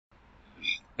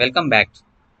Welcome back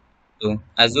to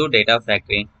Azure Data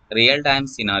Factory Real-Time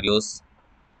Scenarios,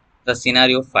 the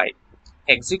Scenario 5.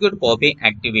 Execute copy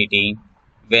activity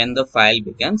when the file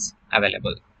becomes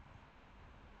available.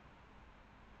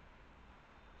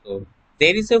 So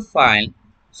there is a file.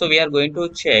 So we are going to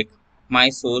check my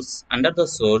source. Under the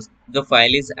source, the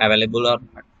file is available or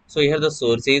not. So here the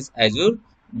source is Azure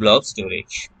Blob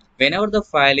Storage. Whenever the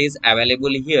file is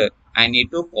available here, I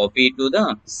need to copy it to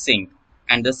the sink.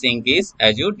 And the sink is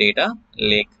Azure Data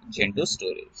Lake Gen 2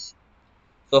 Storage.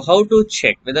 So how to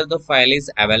check whether the file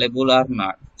is available or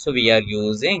not? So we are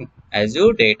using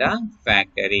Azure Data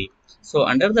Factory. So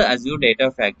under the Azure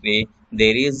Data Factory,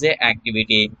 there is a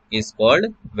activity is called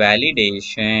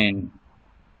validation.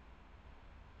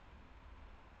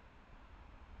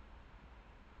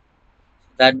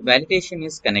 That validation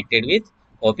is connected with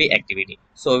copy activity.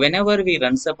 So whenever we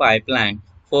runs a pipeline,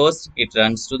 first it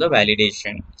runs to the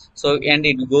validation. So and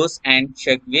it goes and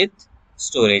check with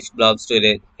storage, blob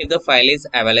storage, if the file is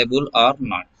available or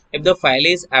not. If the file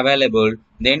is available,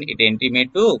 then it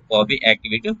intimate to copy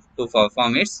activity to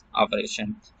perform its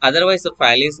operation. Otherwise, the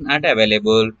file is not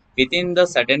available within the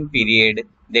certain period,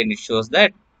 then it shows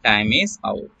that time is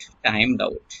out, timed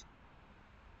out.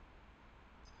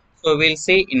 So we'll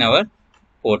see in our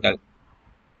portal.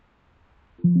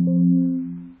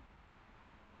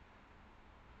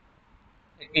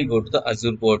 Let me go to the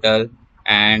Azure portal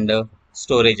and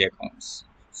storage accounts.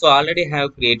 So I already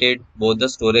have created both the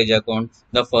storage account.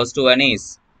 The first one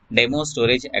is demo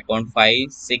storage account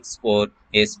 564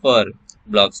 is for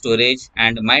blob storage,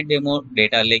 and my demo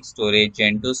data lake storage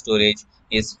Gen 2 storage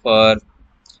is for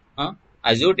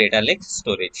Azure data lake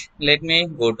storage. Let me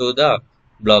go to the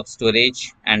blob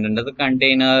storage and under the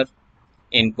container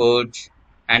input,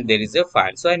 and there is a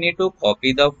file. So I need to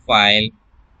copy the file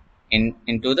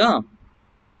into the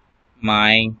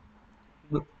my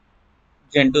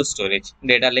Gen 2 storage,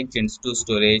 data like Gen 2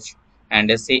 storage,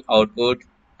 and say output.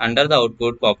 Under the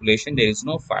output population, there is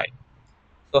no file.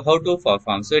 So how to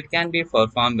perform? So it can be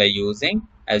performed by using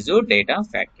Azure Data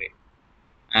Factory.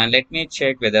 And let me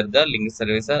check whether the linked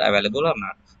services are available or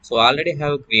not. So I already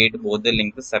have created both the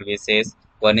linked services.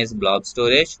 One is blob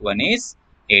storage, one is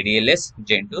ADLS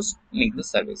Gen 2 linked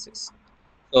services.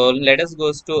 So let us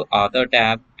go to author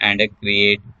tab and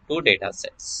create two data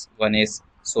sets. One is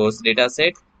source data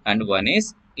set and one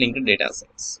is linked data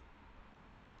sets.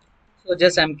 So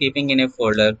just I'm keeping in a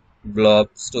folder blob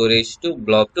storage to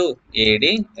blob to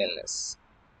ADLS.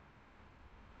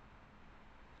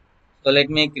 So let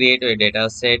me create a data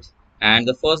set, and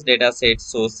the first data set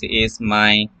source is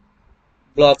my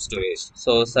blob storage.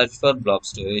 So search for blob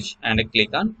storage and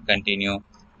click on continue.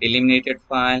 Delimited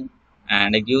file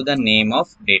and give the name of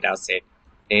data set.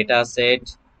 Data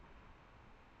set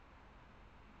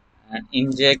and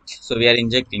inject. So we are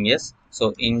injecting, yes.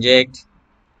 So inject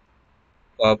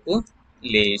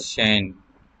population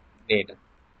data,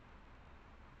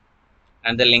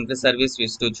 and the linked service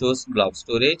is to choose blob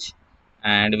storage,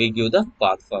 and we give the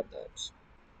path for that.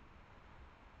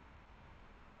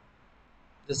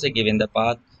 Just given the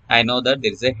path, I know that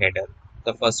there is a header.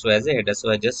 The first row has a header,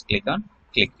 so I just click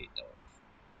it.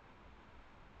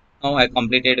 Now I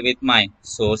completed with my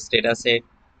source data set.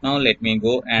 Now let me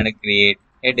go and create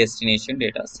a destination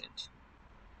data set.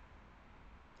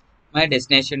 My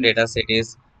destination data set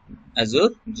is Azure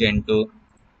Gen 2.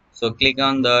 So click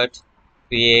on that,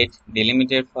 create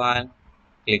delimited file,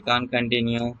 click on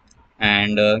continue,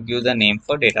 and give the name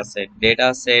for dataset.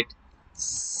 Dataset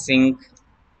sync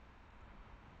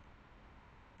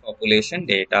population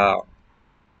data.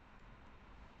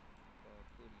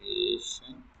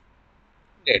 Population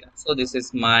data. So this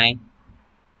is my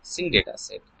sync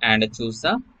dataset, and choose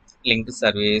the linked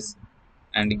service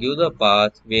and give the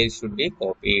path where it should be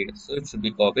copied. So it should be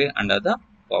copied under the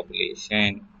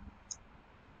population.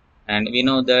 And we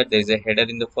know that there is a header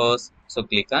in the first, so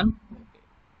click on OK.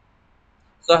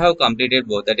 So I have completed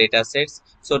both the data sets.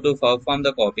 So to perform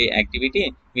the copy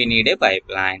activity, we need a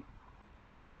pipeline.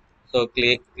 So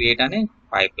click create a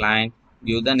pipeline,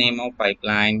 give the name of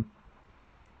pipeline,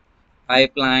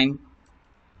 pipeline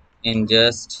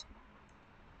ingest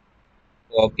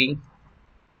copy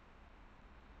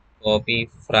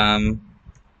from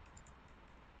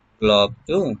blob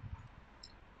to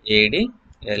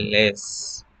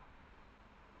ADLS.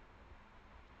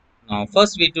 Now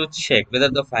first we to check whether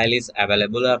the file is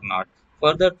available or not.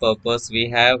 For that purpose, we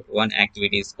have one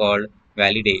activity is called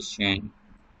validation.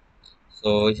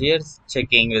 So here's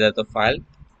checking whether the file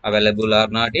available or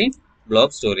not in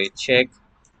blob storage. Check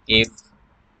if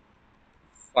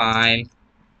file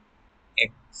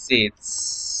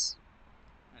exists.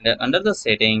 And under the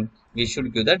setting, we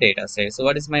should give the data set. So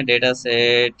what is my data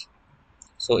set?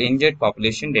 So inject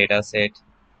population data set.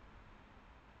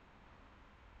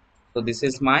 So this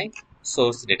is my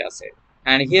source data set.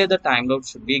 And here the timeout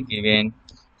should be given.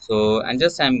 So and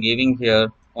just I'm giving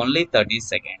here only 30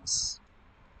 seconds.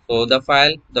 So the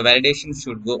file, the validation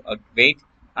should go wait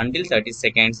until 30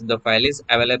 seconds. The file is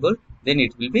available, then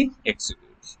it will be executed.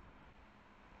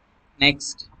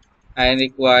 Next, I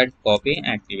required copy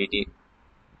activity.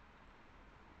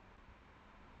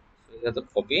 So here the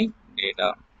copy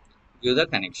data, give the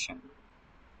connection.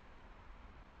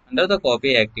 Under the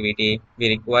copy activity, we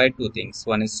require two things.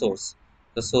 One is source.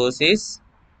 The source is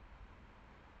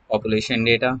population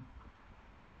data,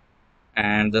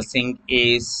 and the sink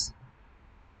is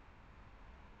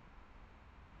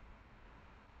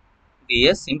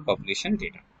DS in population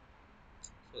data.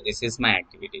 So this is my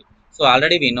activity. So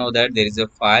already we know that there is a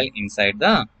file inside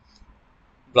the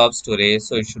blob storage,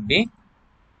 so it should be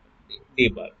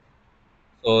debug.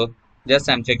 So just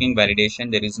I'm checking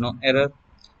validation, there is no error,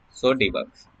 so debug.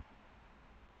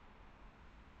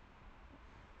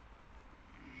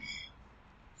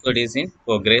 So it is in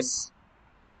progress.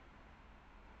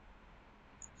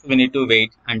 So we need to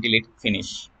wait until it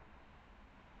finish.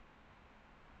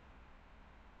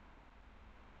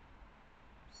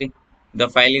 See, the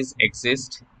file is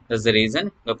exist. That's the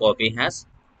reason the copy has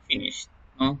finished.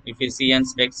 Now, if you see and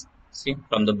specs, see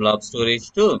from the blob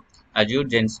storage to Azure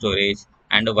Gen storage,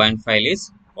 and one file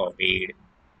is copied.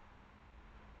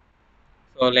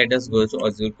 So let us go to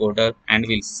Azure portal and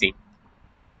we'll see.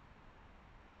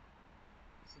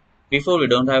 Before we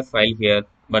don't have file here,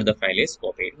 but the file is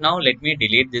copied. Now let me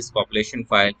delete this population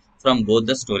file from both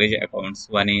the storage accounts.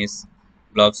 One is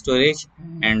blob storage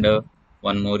and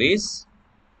one more is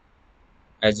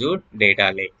Azure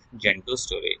Data Lake Gen 2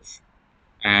 storage.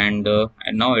 And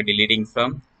now I'm deleting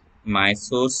from my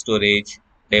source storage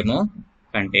demo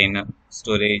container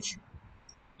storage.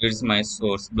 This is my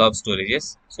source blob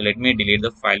storages. So let me delete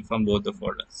the file from both the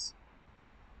folders.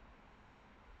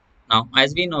 Now,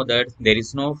 as we know that there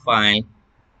is no file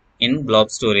in blob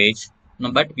storage,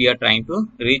 no, but we are trying to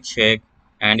recheck,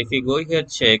 and if we go here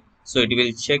check, so it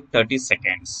will check 30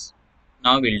 seconds.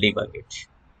 Now we'll debug it.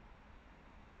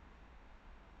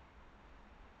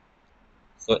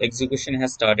 So execution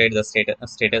has started, the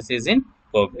status is in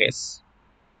progress.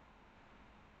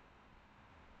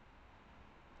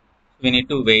 We need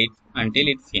to wait until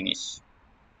it finish.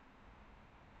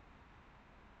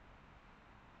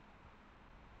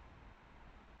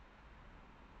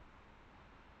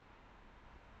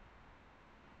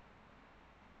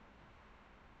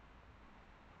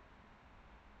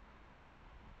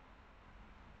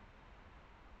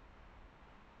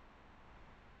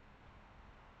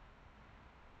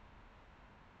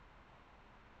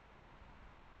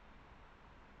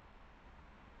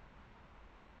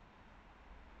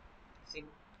 See,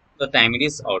 the timer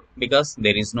is out because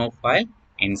there is no file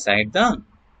inside the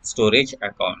storage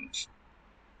account.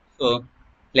 So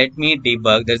let me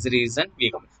debug. That's the reason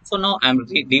we come. So now I'm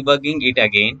debugging it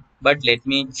again, but let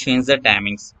me change the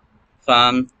timings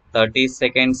from 30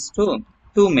 seconds to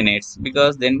 2 minutes,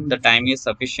 because then the time is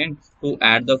sufficient to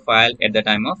add the file at the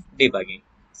time of debugging.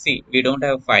 See, we don't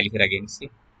have file here again. See,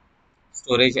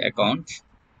 storage account.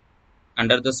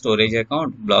 Under the storage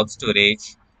account, blob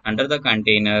storage. Under the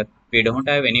container, we don't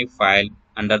have any file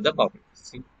under the public.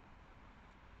 See,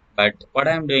 but what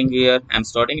I'm doing here, I'm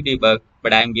starting debug,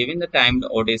 but I'm giving the time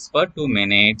out is for 2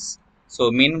 minutes.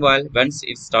 So meanwhile, once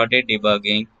it started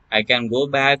debugging, I can go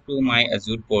back to my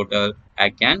Azure portal. I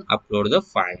can upload the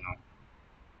file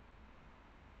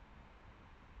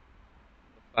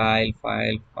now.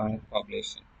 File,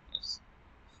 population. Yes.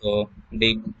 So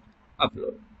the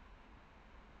upload.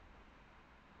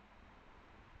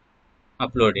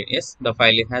 Uploaded. Yes, the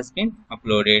file has been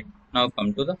uploaded. Now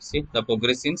come to the see the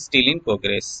progress is still in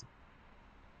progress.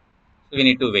 So we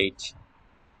need to wait.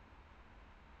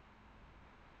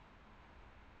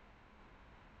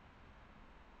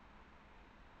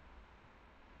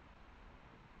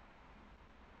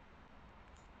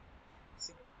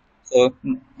 So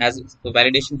as the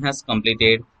validation has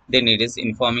completed, then it is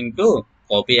informing to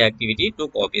copy activity to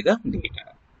copy the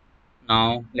data.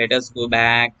 Now let us go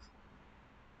back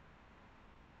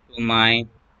to my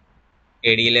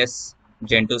ADLS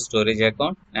Gentoo storage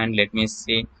account and let me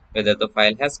see whether the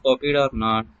file has copied or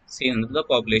not. See, in the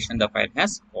population the file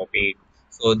has copied.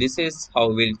 So this is how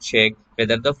we'll check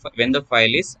whether when the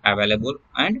file is available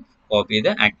and copy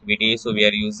the activity. So we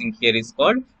are using here is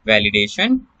called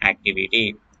validation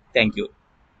activity. Thank you.